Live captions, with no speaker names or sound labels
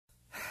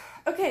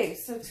Okay,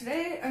 so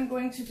today I'm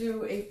going to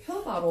do a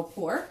pill bottle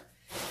pour.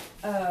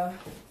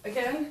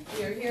 Again,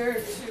 we are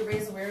here to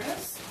raise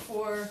awareness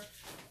for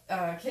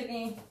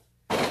kidney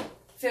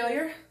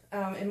failure,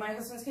 in my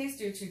husband's case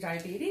due to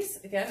diabetes.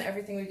 Again,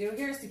 everything we do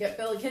here is to get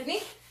Billy kidney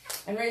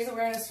and raise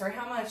awareness for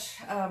how much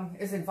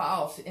is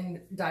involved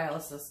in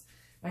dialysis.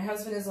 My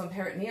husband is on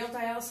peritoneal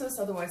dialysis,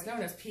 otherwise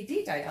known as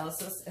PD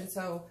dialysis, and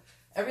so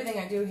everything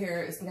I do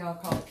here is now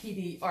called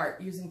PD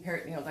art, using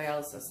peritoneal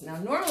dialysis. Now,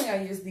 normally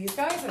I use these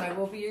guys, and I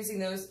will be using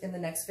those in the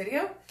next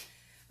video.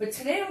 But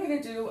today I'm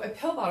going to do a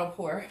pill bottle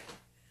pour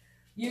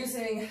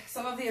using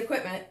some of the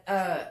equipment,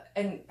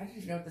 and I don't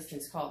even know what this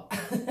thing's called.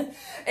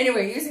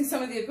 Anyway, using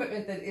some of the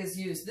equipment that is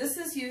used. This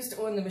is used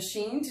on the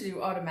machine to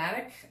do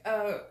automatic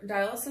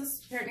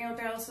dialysis, peritoneal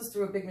dialysis,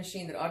 through a big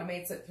machine that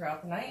automates it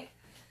throughout the night.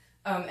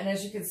 And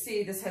as you can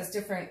see, this has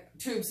different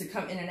tubes that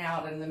come in and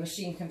out, and the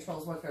machine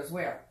controls what goes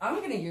where. I'm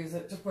going to use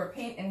it to pour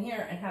paint in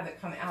here and have it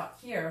come out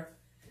here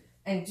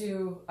and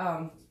do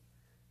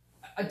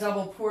a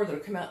double pour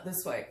that'll come out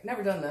this way.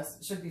 Never done this.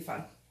 It should be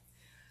fun.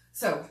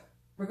 So,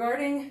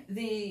 regarding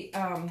the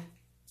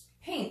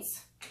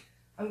paints,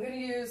 I'm going to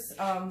use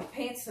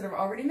paints that are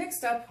already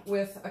mixed up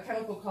with a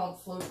chemical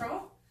called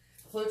Floetrol.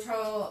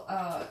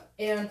 Floetrol,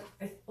 and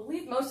I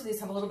believe most of these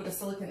have a little bit of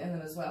silicone in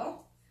them as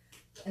well.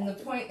 And the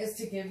point is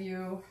to give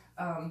you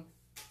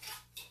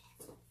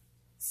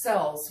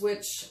cells,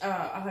 which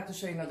I'll have to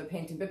show you another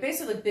painting, but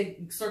basically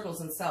big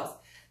circles and cells.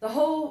 The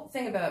whole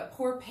thing about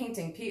pour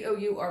painting,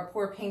 P-O-U-R,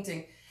 pour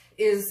painting,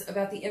 is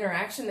about the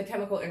interaction, the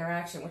chemical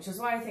interaction, which is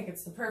why I think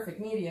it's the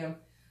perfect medium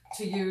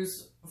to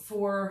use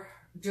for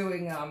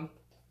doing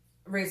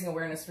raising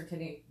awareness for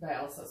kidney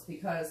dialysis,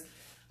 because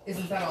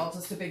isn't that all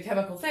just a big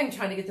chemical thing,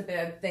 trying to get the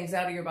bad things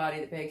out of your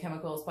body, the bad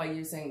chemicals, by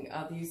using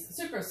these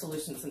sucrose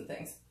solutions and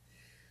things.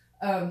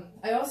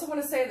 I also want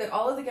to say that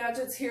all of the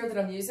gadgets here that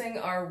I'm using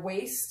are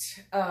waste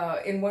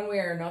in one way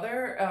or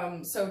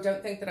another. So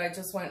don't think that I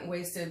just went and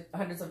wasted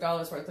hundreds of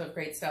dollars worth of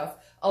great stuff.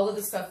 All of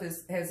the stuff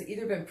has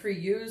either been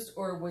pre-used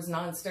or was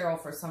non-sterile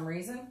for some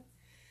reason.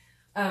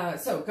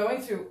 So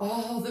going through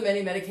all the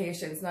many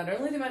medications, not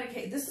only the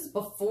medication, this is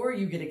before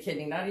you get a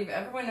kidney. Not even,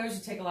 everyone knows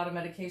you take a lot of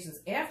medications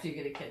after you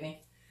get a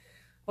kidney.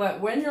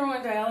 But when you're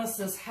on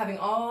dialysis, having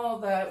all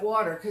that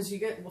water, because you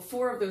get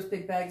 4 of those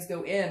big bags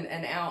go in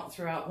and out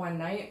throughout one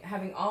night,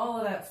 having all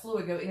of that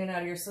fluid go in and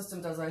out of your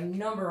system does a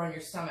number on your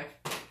stomach.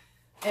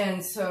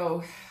 And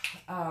so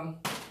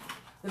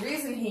the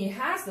reason he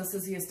has this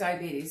is he has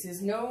diabetes. He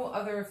has no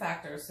other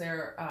factors.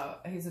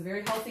 He's a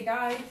very healthy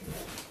guy.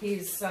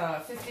 He's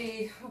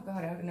 50, oh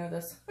God, I don't know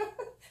this,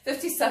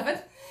 57.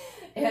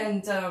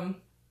 And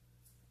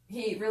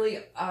he really,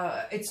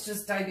 it's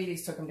just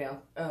diabetes took him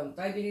down.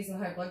 Diabetes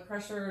and high blood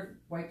pressure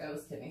wiped out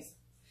his kidneys.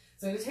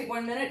 So I'm going to take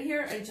 1 minute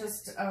here and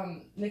just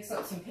mix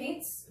up some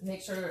paints,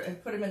 make sure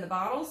and put them in the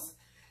bottles.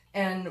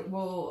 And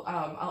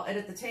I'll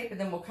edit the tape, and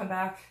then we'll come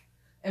back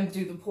and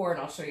do the pour,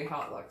 and I'll show you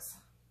how it looks.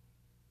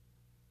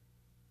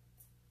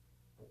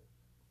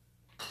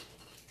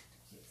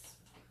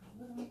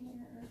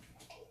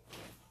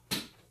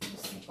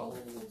 Some gold.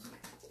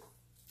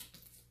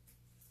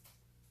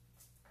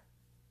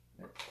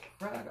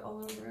 Crud all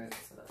over it,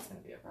 so that's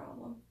going to be a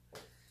problem.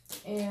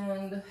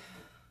 And what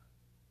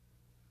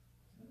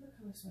other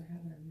colors do I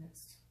have there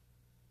mixed?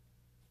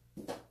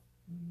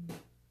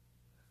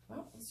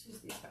 Well, let's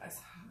use these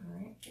guys. All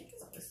right, I think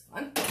it's always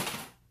fun.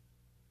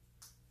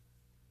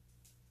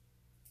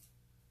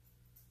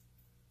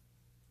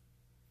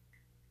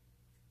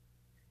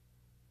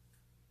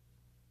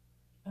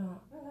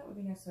 Well, that would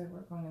be nice if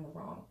we're going in the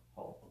wrong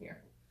hole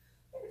here.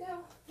 There we go.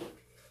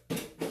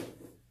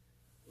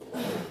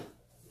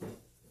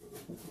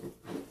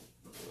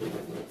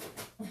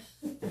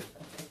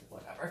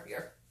 Whatever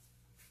here.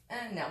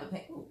 And now the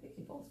paint. Ooh,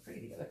 pinky bowl's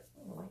pretty together.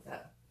 I like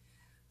that.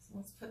 So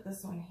let's put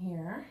this on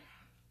here.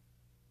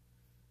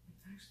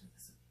 Actually,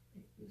 this would be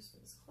a big use for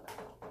this clip.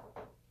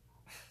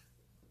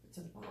 Put it to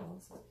the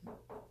bottle so it can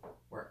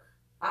work.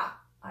 Ah,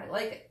 I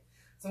like it.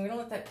 So I'm going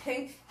to let that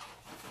pink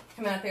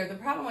come out there. The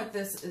problem with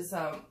this is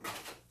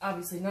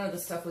obviously none of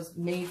this stuff was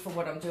made for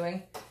what I'm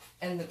doing.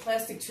 And the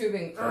plastic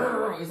tubing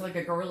is like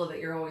a gorilla that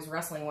you're always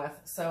wrestling with.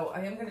 So I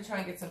am going to try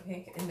and get some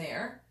pink in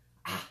there.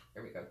 Ah,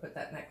 there we go. Put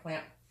that in that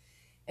clamp.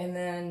 And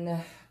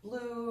then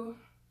blue.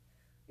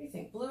 What do you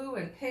think? Blue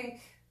and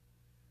pink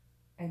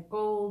and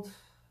gold.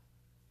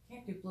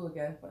 Can't do blue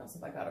again. What else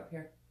have I got up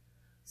here?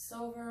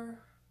 Silver.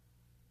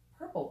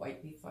 Purple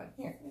might be fun.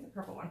 Here, give me the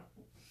purple one.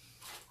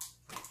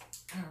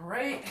 All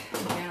right.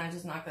 Again, I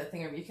just knocked that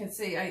thing over. You can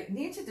see I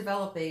need to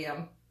develop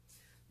a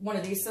one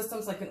of these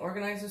systems, like an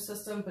organizer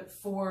system, but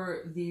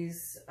for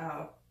these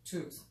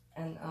tubes.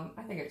 And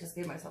I think I just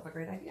gave myself a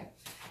great idea.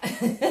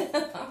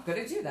 I'm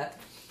going to do that.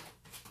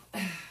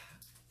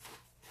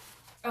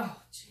 Oh,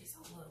 jeez,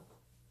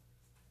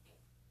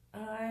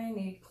 I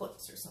need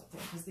clips or something,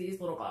 because these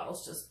little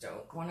bottles just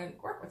don't want to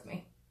work with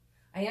me.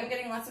 I am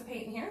getting lots of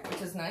paint in here,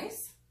 which is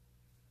nice.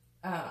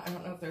 I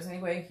don't know if there's any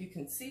way you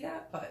can see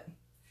that, but...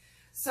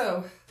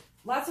 So,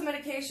 lots of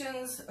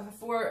medications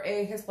for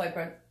his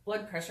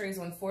blood pressure. He's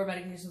on 4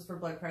 medications for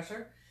blood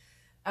pressure.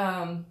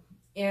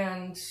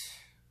 And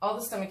all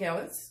the stomach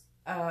ailments.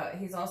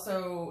 He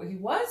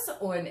was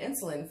on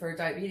insulin for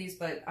diabetes,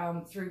 but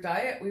through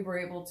diet, we were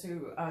able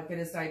to get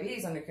his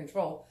diabetes under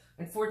control.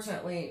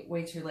 Unfortunately,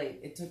 way too late.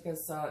 It took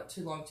us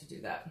too long to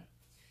do that,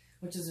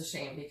 which is a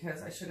shame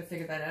because I should have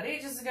figured that out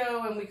ages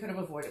ago and we could have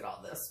avoided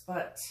all this.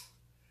 But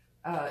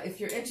if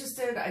you're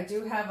interested, I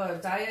do have a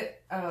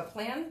diet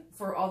plan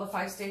for all the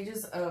 5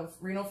 stages of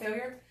renal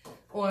failure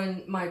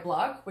on my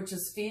blog, which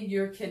is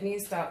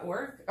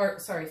feedyourkidneys.org, or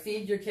sorry,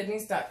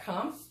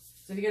 feedyourkidneys.com.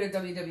 So if you go to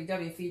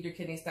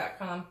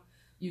www.feedyourkidneys.com,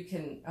 you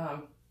can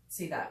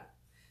see that.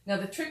 Now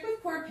the trick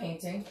with pour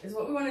painting is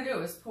what we want to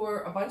do is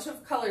pour a bunch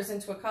of colors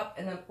into a cup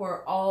and then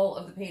pour all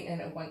of the paint in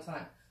at one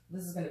time.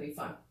 This is going to be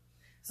fun.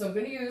 So I'm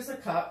going to use a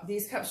cup.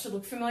 These cups should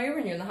look familiar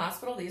when you're in the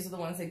hospital. These are the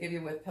ones they give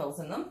you with pills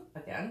in them.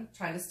 Again,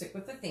 trying to stick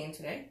with the theme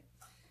today.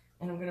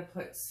 And I'm going to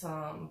put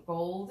some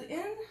gold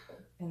in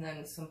and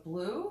then some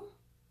blue.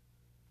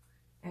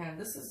 And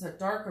this is a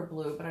darker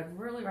blue, but I'd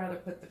really rather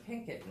put the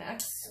pink in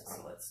next.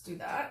 So let's do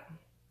that.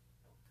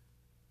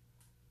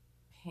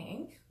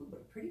 Pink. Ooh,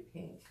 what a pretty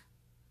pink.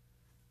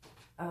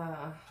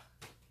 I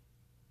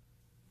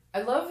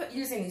love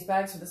using these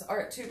bags for this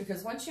art too,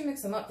 because once you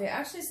mix them up, they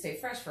actually stay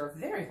fresh for a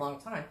very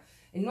long time.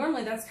 And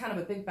normally that's kind of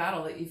a big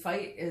battle that you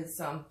fight is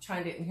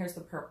trying to, and here's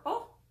the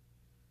purple,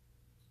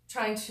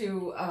 trying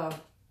to,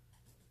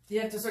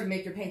 you have to sort of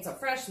make your paints up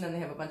fresh and then they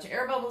have a bunch of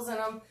air bubbles in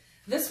them.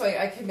 This way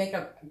I can make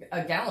a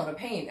gallon of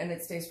paint and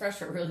it stays fresh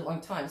for a really long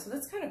time. So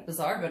that's kind of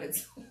bizarre, but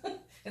it's,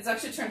 it's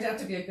actually turned out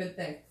to be a good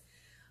thing.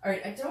 All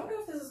right, I don't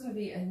know if this is going to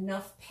be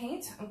enough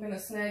paint. I'm going to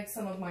snag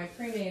some of my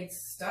pre-made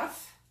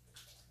stuff.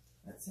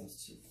 That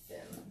seems too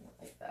thin, not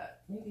like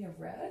that. Maybe a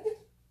red?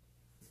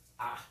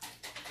 Ah,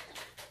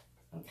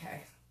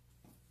 okay.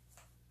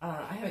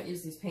 I haven't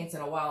used these paints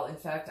in a while. In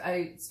fact,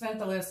 I spent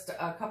the last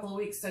couple of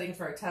weeks studying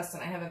for a test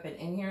and I haven't been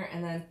in here.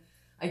 And then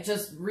I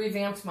just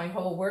revamped my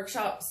whole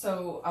workshop.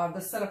 So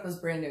the setup is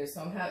brand new.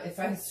 So if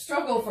I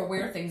struggle for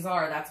where things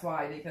are, that's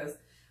why, because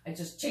I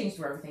just changed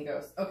where everything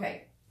goes.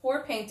 Okay,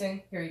 pour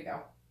painting, here you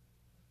go.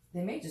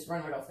 They may just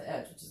run right off the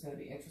edge, which is going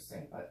to be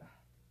interesting, but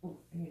ooh,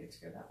 I need it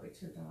to go that way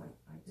too, don't I?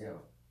 I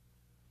do.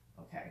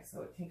 Okay,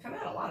 so it can come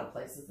out a lot of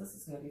places. This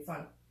is going to be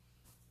fun.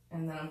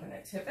 And then I'm going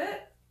to tip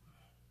it.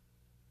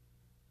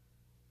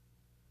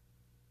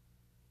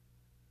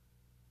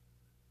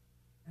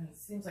 And it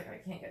seems like I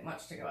can't get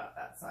much to go out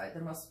that side.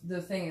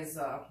 The thing is,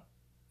 the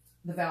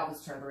valve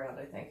is turned around,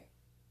 I think.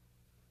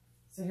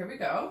 So here we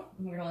go.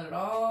 I'm going to let it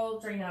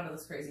all drain out of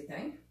this crazy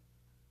thing.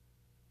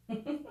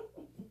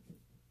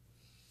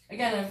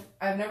 Again,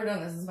 I've never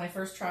done this. This is my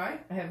first try.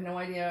 I have no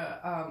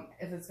idea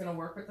if it's going to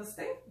work with this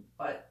thing,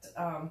 but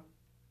look at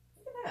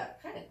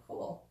that. Kind of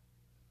cool.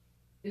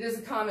 It is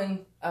a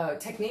common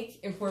technique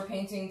in pour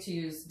painting to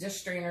use dish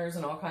strainers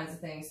and all kinds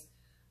of things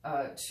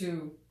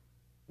to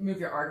move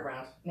your art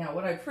around. Now,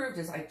 what I proved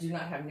is I do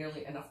not have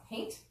nearly enough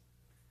paint.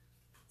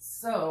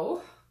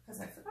 So,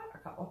 because I forgot a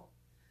couple.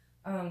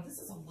 This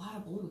is a lot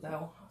of blue,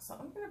 though. So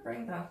I'm going to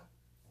bring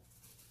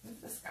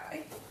this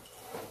guy.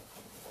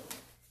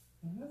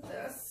 Move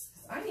this,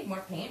 because I need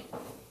more paint.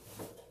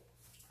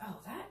 Oh,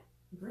 that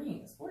green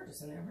is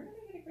gorgeous in there. Where did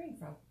I get a green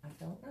from? I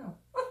don't know.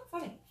 Oh,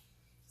 funny.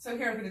 So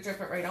here I'm going to drip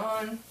it right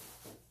on.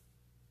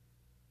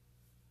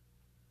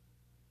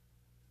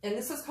 And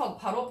this is called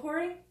puddle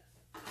pouring,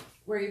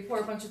 where you pour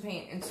a bunch of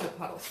paint into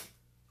puddles.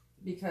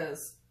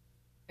 Because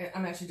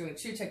I'm actually doing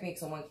 2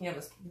 techniques on one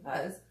canvas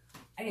because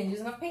I didn't use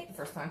enough paint the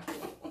first time.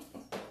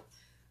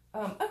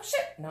 Oh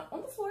shit, not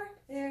on the floor.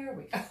 There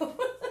we go.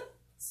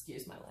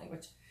 Excuse my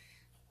language.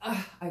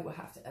 I will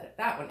have to edit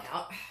that one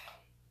out.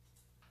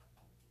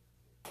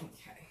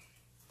 Okay.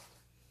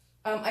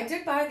 I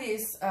did buy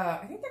these,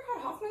 I think they're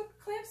called Hoffman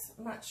clamps.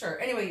 I'm not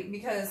sure. Anyway,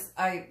 because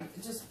I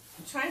just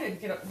trying to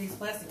get up these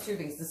plastic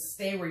tubings to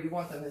stay where you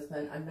want them has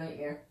been a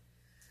nightmare.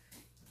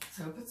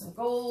 So put some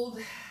gold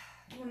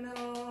in the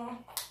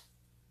middle.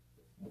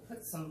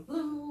 Put some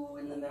blue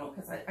in the middle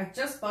because I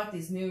just bought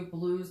these new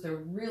blues. They're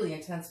really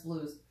intense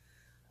blues.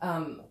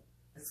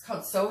 It's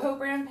called Soho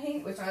brand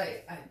paint, which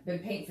I've been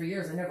painting for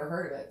years. I never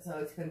heard of it, so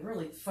it's been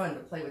really fun to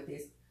play with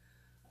these.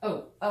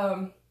 Oh,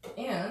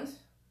 and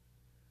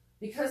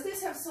because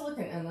these have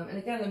silicone in them, and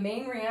again, the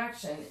main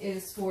reaction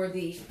is for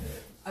the,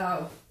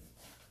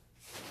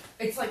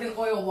 it's like an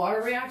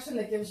oil-water reaction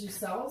that gives you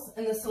cells,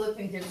 and the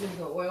silicone gives you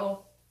the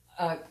oil.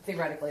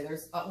 Theoretically,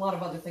 there's a lot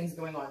of other things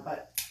going on,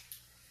 but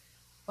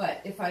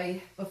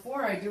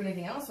before I do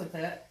anything else with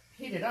it,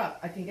 heat it up,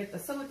 I can get the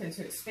silicone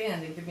to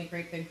expand and give me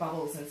great big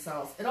bubbles and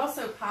cells. It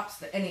also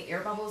pops any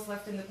air bubbles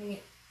left in the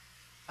paint,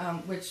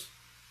 which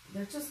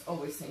there just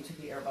always seem to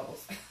be air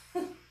bubbles.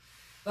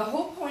 The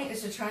whole point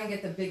is to try and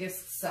get the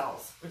biggest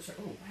cells, which are,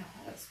 oh wow,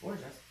 that's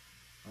gorgeous.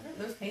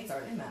 Whatever those paints are,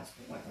 they match.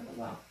 They went really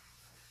well.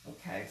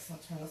 Okay, so I'll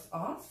turn this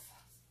off.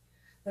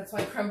 That's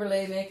my creme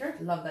brulee maker.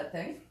 Love that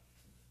thing.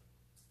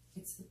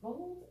 It's the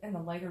gold and the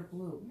lighter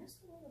blue. Where's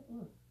the lighter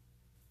blue?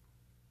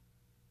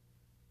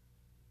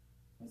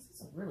 This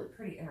is a really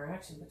pretty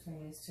interaction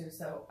between these two.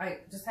 So I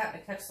just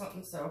happened to catch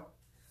something, so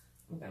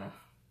I'm gonna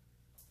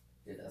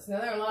do this. Now,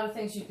 there are a lot of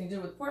things you can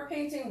do with pour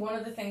painting. One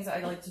of the things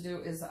I like to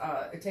do is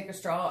take a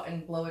straw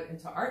and blow it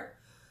into art.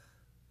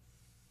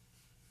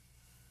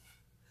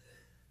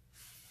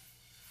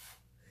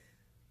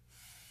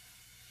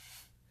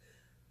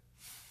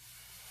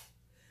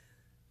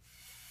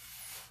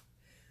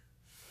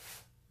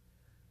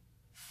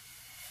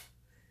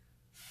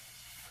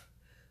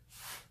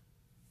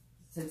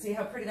 So see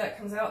how pretty that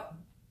comes out?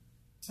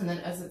 And then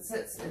as it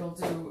sits, it'll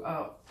do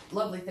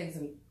lovely things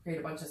and create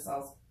a bunch of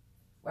cells.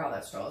 Wow,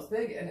 that straw is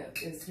big and it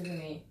is giving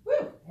me,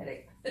 woo,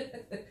 headache.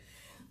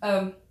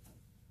 So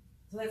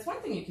that's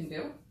one thing you can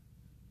do.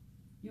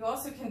 You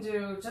also can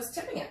do just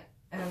tipping it.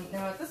 And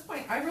now at this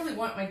point, I really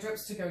want my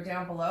drips to go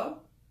down below.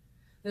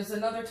 There's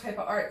another type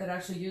of art that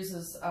actually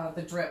uses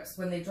the drips.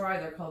 When they dry,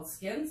 they're called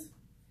skins.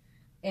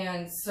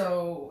 And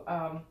so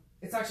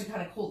it's actually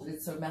kind of cool that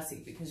it's so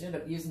messy because you end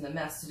up using the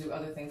mess to do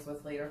other things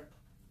with later.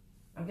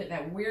 I'm getting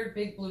that weird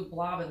big blue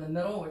blob in the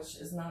middle, which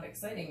is not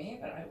exciting me,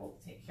 but I will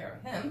take care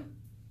of him.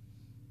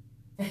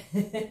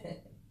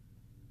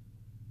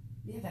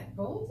 Yeah, that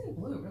gold and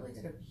blue really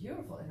did a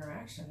beautiful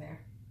interaction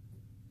there.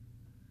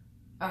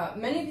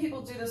 Many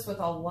people do this with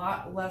a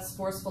lot less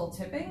forceful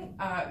tipping.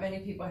 Many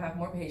people have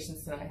more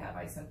patience than I have.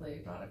 I simply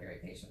am not a very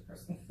patient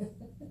person.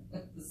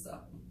 So.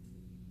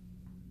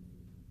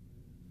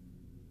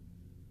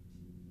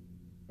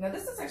 Now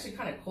this is actually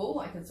kind of cool.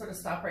 I can sort of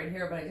stop right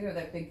here, but I do have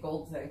that big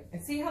gold thing.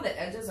 And see how the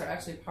edges are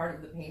actually part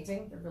of the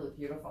painting? They're really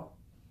beautiful.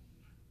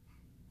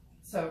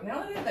 So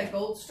now that I have that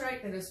gold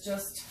stripe that is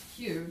just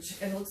huge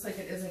and looks like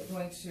it isn't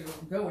going to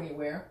go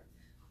anywhere,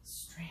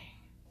 string.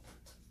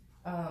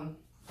 I'm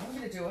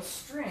going to do a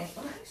string.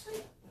 Well,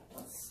 actually,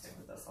 let's stick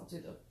with this. I'll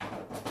do the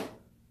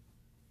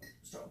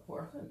straw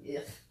pour. Oh,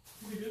 yeah.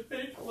 You just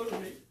painful over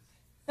me.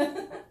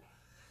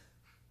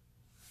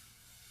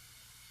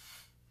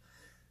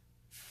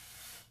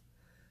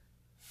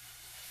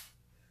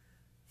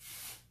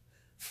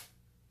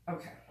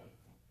 Okay.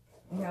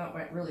 Now it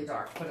went really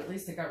dark, but at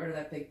least it got rid of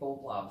that big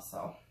gold blob,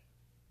 so.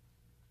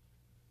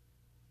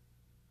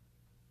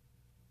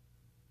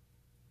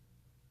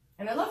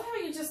 And I love how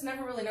you just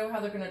never really know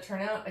how they're going to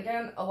turn out.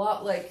 Again, a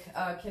lot like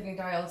kidney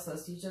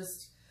dialysis. You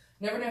just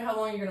never know how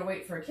long you're going to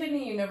wait for a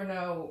kidney. You never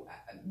know,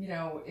 you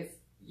know, if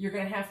you're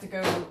going to have to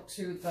go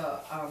to the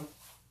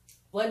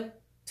blood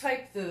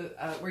type,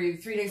 where you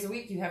 3 days a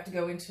week, you have to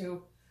go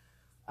into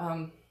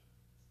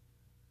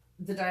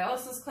the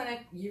dialysis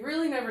clinic. You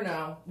really never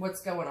know what's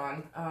going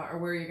on or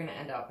where you're going to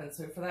end up. And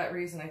so for that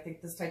reason, I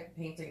think this type of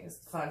painting is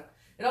fun.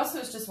 It also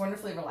is just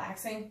wonderfully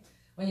relaxing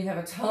when you have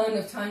a ton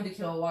of time to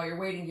kill while you're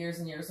waiting years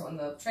and years on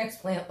the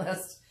transplant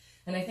list.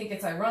 And I think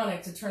it's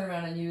ironic to turn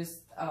around and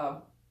use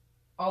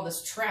all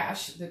this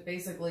trash that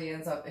basically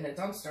ends up in a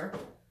dumpster,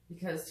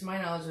 because to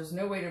my knowledge, there's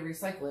no way to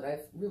recycle it.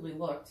 I've really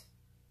looked.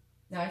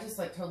 Now I just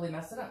like totally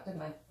messed it up,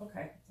 didn't I?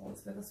 Okay, well,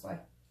 let's go this way.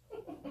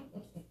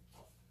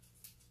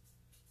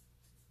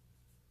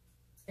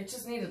 It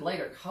just needed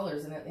lighter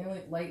colors in it. The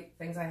only light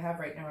things I have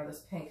right now are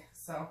this pink,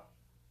 so.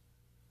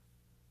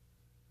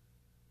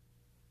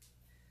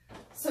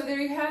 So there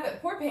you have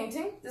it, pour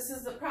painting. This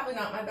is probably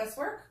not my best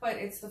work, but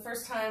it's the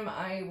first time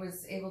I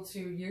was able to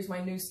use my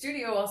new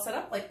studio all set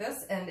up like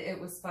this, and it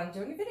was fun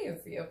doing a video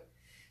for you.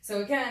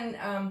 So again,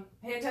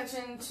 pay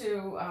attention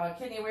to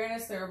kidney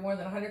awareness. There are more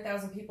than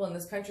 100,000 people in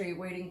this country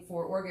waiting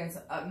for organs.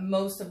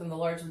 Most of them, the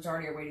large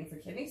majority, are waiting for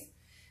kidneys.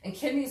 And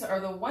kidneys are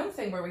the one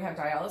thing where we have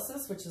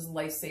dialysis, which is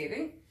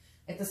life-saving.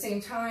 At the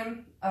same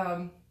time,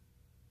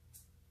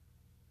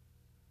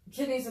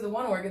 kidneys are the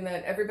one organ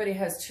that everybody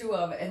has two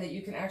of and that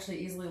you can actually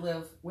easily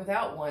live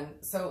without one.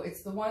 So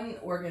it's the one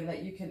organ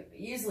that you can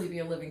easily be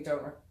a living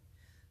donor.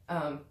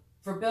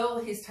 For Bill,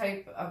 he's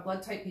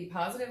blood type B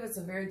positive. It's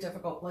a very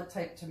difficult blood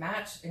type to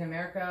match. In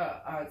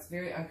America, it's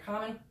very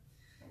uncommon.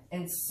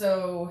 And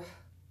so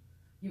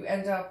you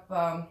end up,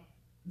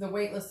 the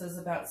wait list is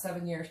about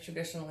 7 years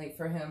traditionally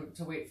for him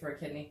to wait for a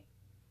kidney.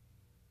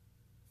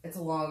 It's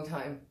a long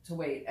time to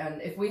wait.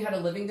 And if we had a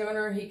living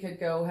donor, he could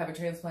go have a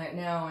transplant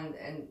now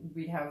and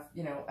we'd have,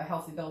 you know, a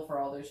healthy bill for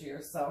all those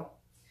years. So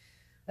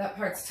that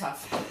part's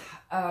tough.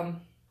 But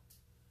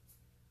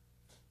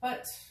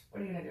what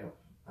are you going to do?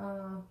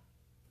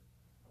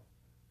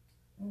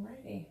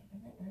 Alrighty.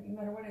 No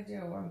matter what I do,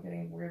 I'm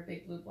getting weird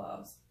big blue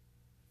blobs.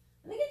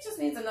 I think it just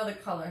needs another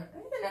color. I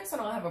think the next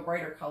one I'll have a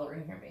brighter color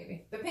in here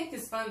maybe. The pink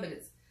is fun,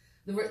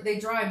 but they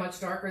dry much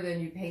darker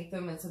than you paint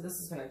them, and so this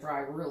is going to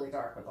dry really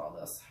dark with all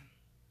this.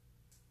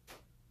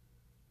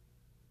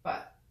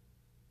 But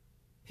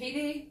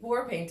PD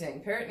pour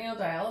painting, peritoneal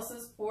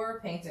dialysis pour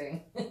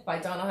painting by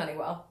Donna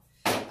Honeywell.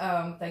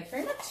 Thank you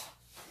very much.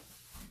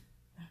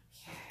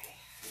 Okay.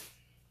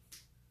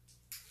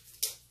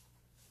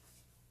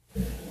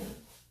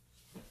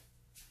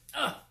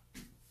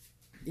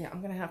 Yeah,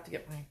 I'm gonna have to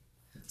get my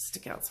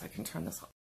stick out so I can turn this